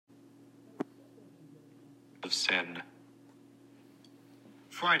of sin.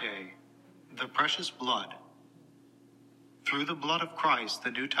 Friday, the precious blood. Through the blood of Christ,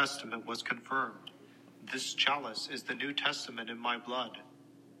 the New Testament was confirmed. This chalice is the New Testament in my blood.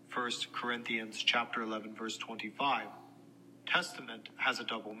 1 Corinthians chapter 11, verse 25. Testament has a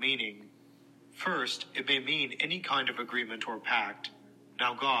double meaning. First, it may mean any kind of agreement or pact.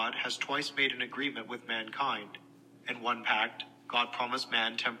 Now God has twice made an agreement with mankind. In one pact, God promised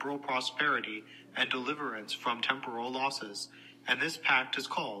man temporal prosperity and deliverance from temporal losses, and this pact is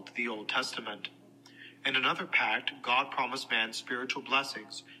called the Old Testament. In another pact, God promised man spiritual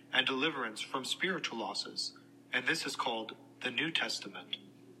blessings and deliverance from spiritual losses, and this is called the New Testament.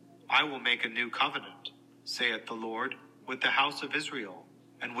 I will make a new covenant, saith the Lord, with the house of Israel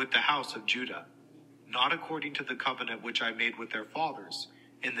and with the house of Judah, not according to the covenant which I made with their fathers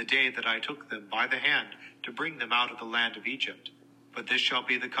in the day that I took them by the hand to bring them out of the land of Egypt. But this shall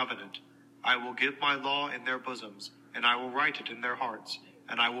be the covenant. I will give my law in their bosoms, and I will write it in their hearts,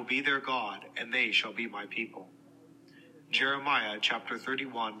 and I will be their God, and they shall be my people. Jeremiah chapter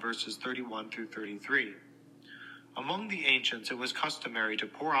 31, verses 31 through 33. Among the ancients it was customary to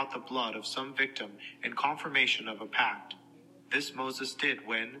pour out the blood of some victim in confirmation of a pact. This Moses did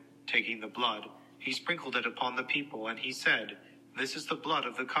when, taking the blood, he sprinkled it upon the people, and he said, This is the blood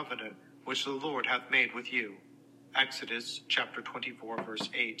of the covenant which the Lord hath made with you. Exodus chapter 24, verse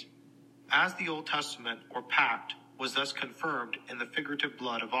 8. As the Old Testament, or pact, was thus confirmed in the figurative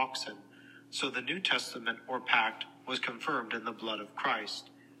blood of oxen, so the New Testament, or pact, was confirmed in the blood of Christ,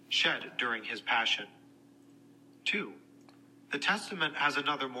 shed during his passion. 2. The Testament has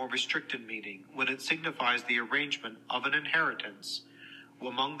another more restricted meaning when it signifies the arrangement of an inheritance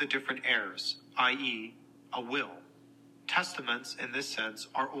among the different heirs, i.e., a will. Testaments, in this sense,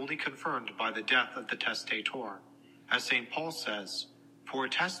 are only confirmed by the death of the testator. As St. Paul says, For a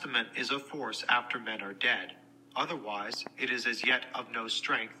testament is of force after men are dead. Otherwise, it is as yet of no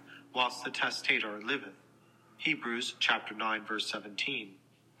strength, whilst the testator liveth. Hebrews chapter 9, verse 17.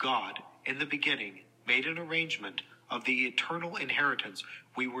 God, in the beginning, made an arrangement of the eternal inheritance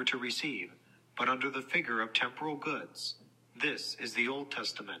we were to receive, but under the figure of temporal goods. This is the Old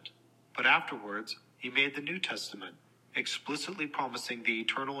Testament. But afterwards, he made the New Testament, explicitly promising the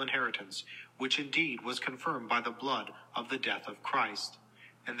eternal inheritance, which indeed was confirmed by the blood of the death of Christ.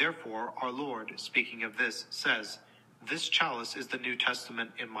 And therefore our Lord, speaking of this, says, This chalice is the New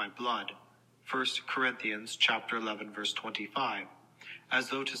Testament in my blood. 1 Corinthians chapter 11, verse 25. As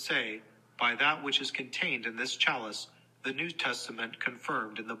though to say, by that which is contained in this chalice, the New Testament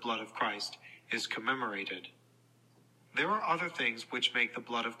confirmed in the blood of Christ is commemorated. There are other things which make the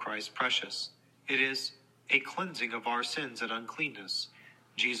blood of Christ precious. It is a cleansing of our sins and uncleanness.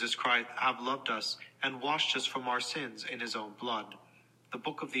 Jesus Christ hath loved us and washed us from our sins in his own blood. The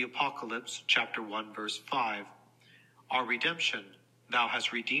book of the Apocalypse, chapter 1, verse 5. Our redemption, thou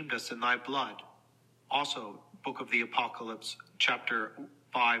hast redeemed us in thy blood. Also, book of the Apocalypse, chapter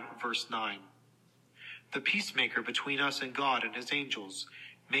 5, verse 9. The peacemaker between us and God and his angels,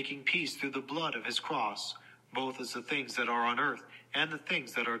 making peace through the blood of his cross, both as the things that are on earth and the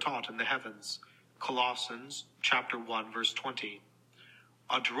things that are taught in the heavens. Colossians chapter 1, verse 20.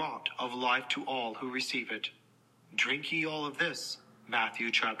 A draught of life to all who receive it. Drink ye all of this,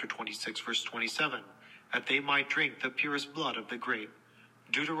 Matthew chapter 26, verse 27, that they might drink the purest blood of the grape.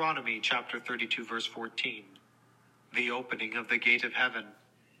 Deuteronomy chapter 32, verse 14. The opening of the gate of heaven.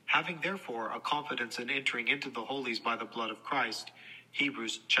 Having therefore a confidence in entering into the holies by the blood of Christ,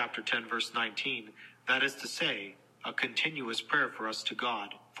 Hebrews chapter 10, verse 19, that is to say, a continuous prayer for us to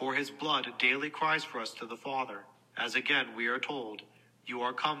God. For his blood daily cries for us to the Father, as again we are told, You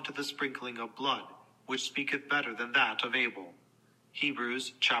are come to the sprinkling of blood, which speaketh better than that of Abel.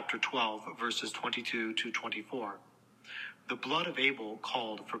 Hebrews chapter 12, verses 22 to 24. The blood of Abel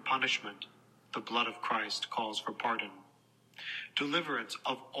called for punishment. The blood of Christ calls for pardon. Deliverance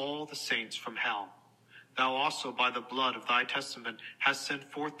of all the saints from hell. Thou also by the blood of thy testament hast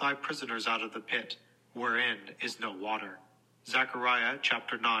sent forth thy prisoners out of the pit, wherein is no water. Zechariah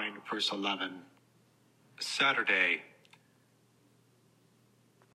chapter 9, verse 11. Saturday,